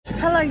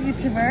Hello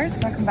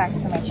YouTubers, welcome back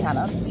to my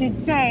channel.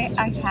 Today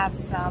I have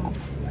some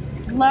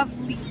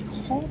lovely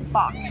whole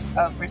box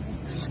of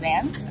resistance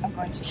bands. I'm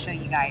going to show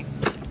you guys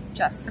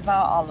just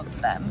about all of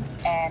them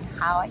and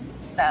how I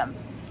use them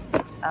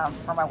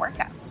for my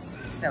workouts.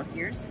 So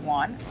here's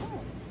one.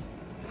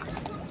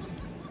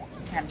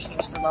 Kind of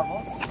change the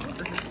levels.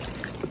 This is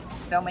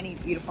so many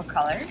beautiful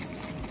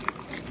colors.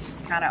 Let's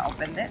just kind of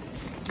open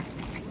this.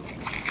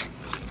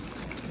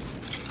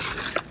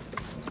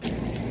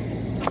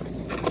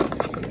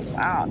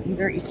 Wow, these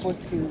are equal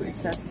to, it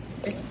says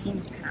 15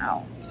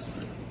 pounds.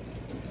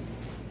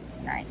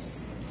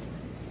 Nice.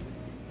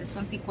 This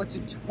one's equal to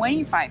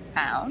 25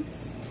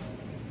 pounds.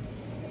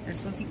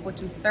 This one's equal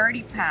to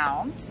 30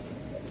 pounds.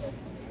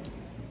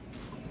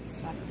 This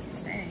one doesn't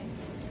say.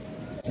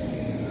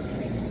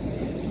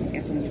 I'm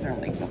guessing these are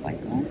like the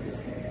light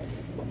ones.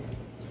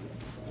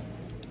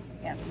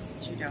 Yeah, these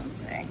two don't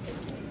say.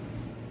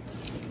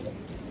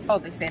 Oh,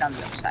 they say it on the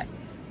other side.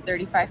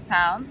 35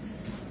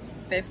 pounds.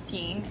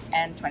 15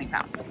 and 20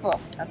 pounds. Cool.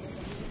 That's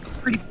a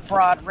pretty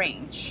broad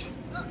range.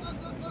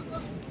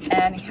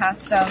 And it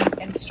has some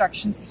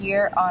instructions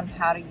here on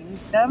how to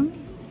use them,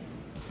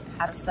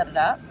 how to set it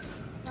up.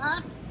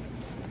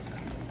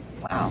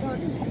 Wow,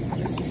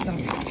 this is some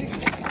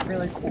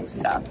really cool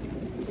stuff.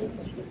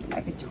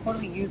 I could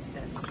totally use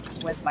this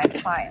with my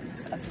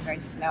clients. As you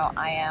guys know,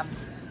 I am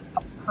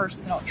a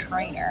personal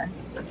trainer,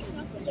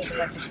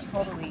 so I could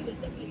totally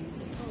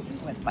use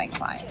this with my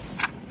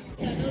clients.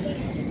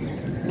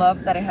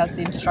 Love that it has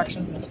the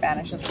instructions in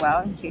Spanish as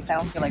well, in case I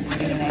don't feel like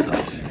reading in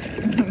English.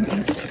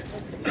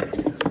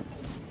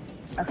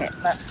 Okay,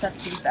 let's set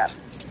these up.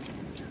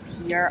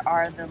 Here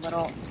are the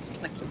little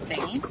clip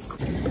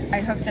thingies.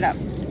 I hooked it up.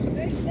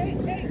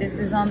 This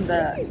is on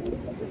the,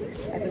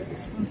 I think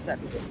this one's the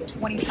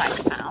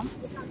 25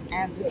 pounds,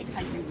 and this is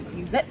how you would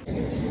use it.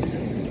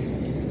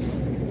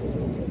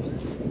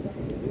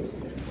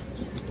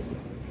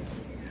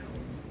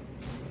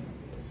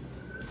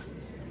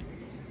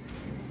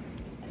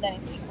 Then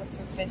it's equal to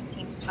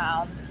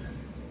 15-pound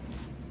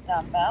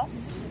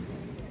dumbbells.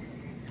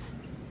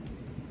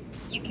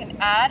 You can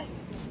add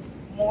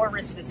more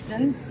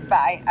resistance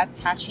by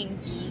attaching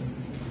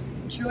these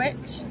to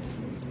it,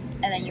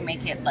 and then you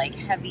make it like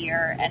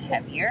heavier and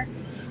heavier.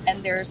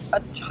 And there's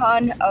a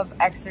ton of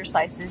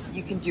exercises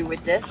you can do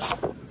with this.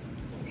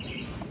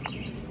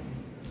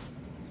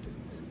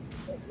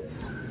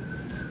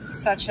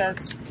 Such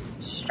as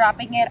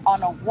strapping it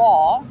on a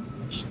wall.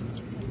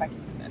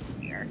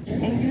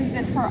 And use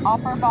it for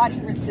upper body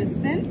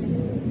resistance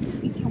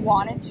if you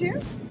wanted to.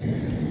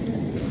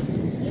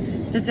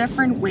 The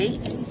different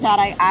weights that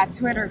I add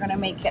to it are going to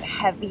make it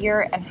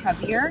heavier and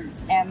heavier,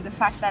 and the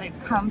fact that it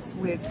comes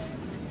with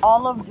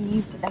all of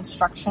these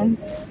instructions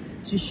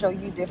to show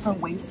you different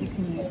ways you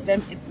can use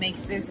them, it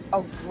makes this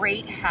a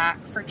great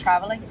hack for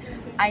traveling.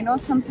 I know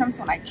sometimes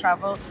when I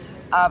travel,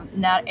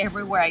 not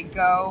everywhere I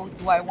go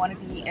do I want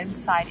to be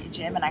inside a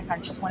gym, and I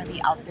kind of just want to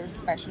be out there,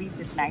 especially if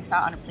it's nice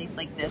out on a place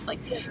like this. Like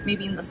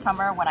maybe in the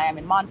summer when I am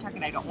in Montauk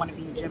and I don't want to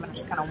be in the gym and I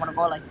just kind of want to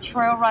go like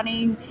trail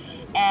running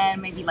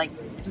and maybe like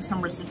do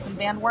some resistance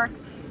band work.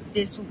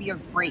 This would be a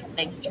great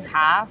thing to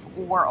have,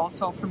 or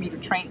also for me to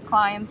train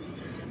clients,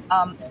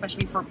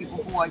 especially for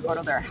people who I go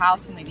to their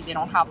house and maybe they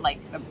don't have like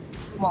the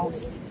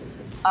most,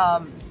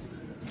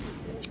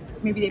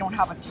 maybe they don't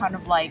have a ton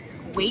of like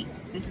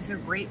weights. This is a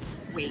great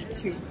way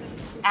to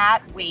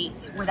add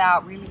weight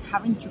without really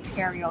having to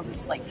carry all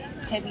this like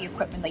heavy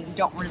equipment that you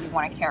don't really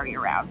want to carry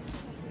around.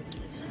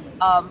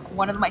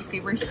 One of my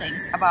favorite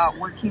things about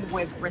working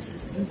with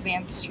resistance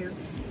bands too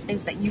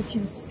is that you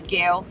can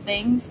scale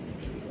things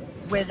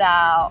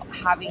without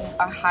having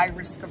a high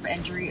risk of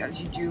injury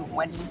as you do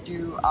when you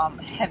do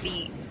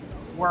heavy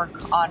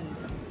work on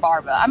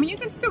barbell. I mean, you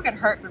can still get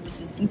hurt with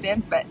resistance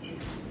bands, but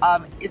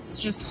it's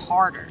just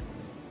harder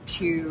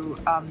to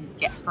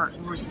get hurt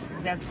with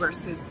resistance bands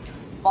versus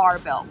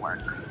barbell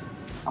work.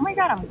 Oh my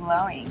god, I'm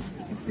glowing.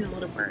 You can see the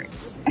little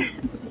birds.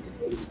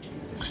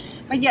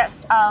 But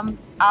yes,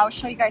 I'll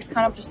show you guys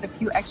kind of just a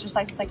few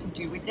exercises I can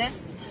do with this.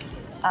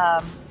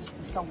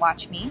 So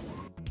watch me.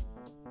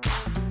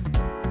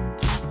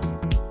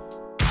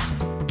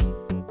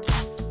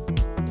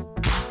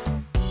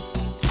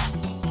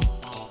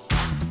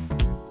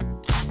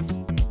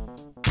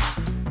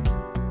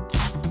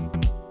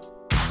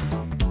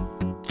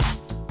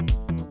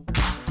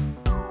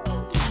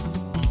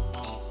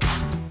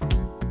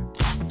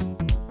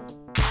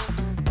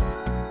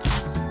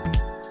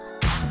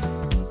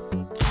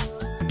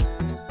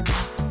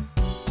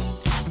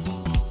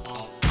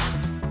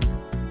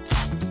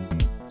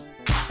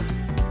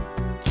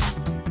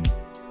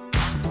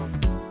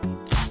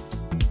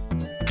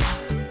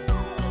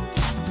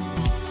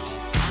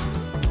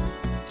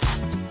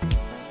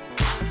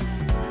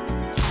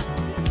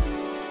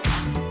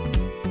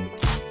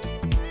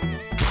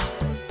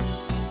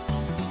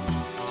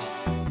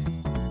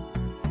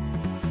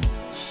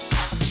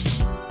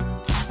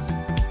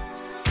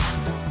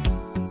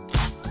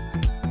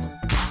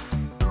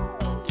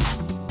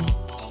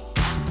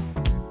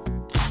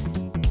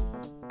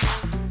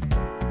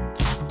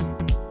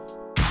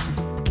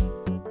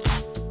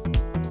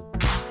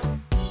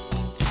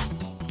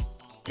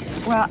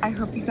 Well, I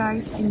hope you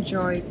guys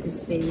enjoyed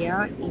this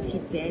video. If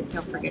you did,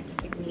 don't forget to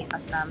give me a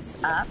thumbs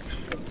up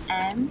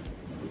and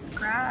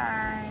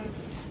subscribe.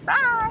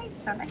 Bye!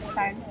 Till next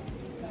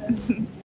time.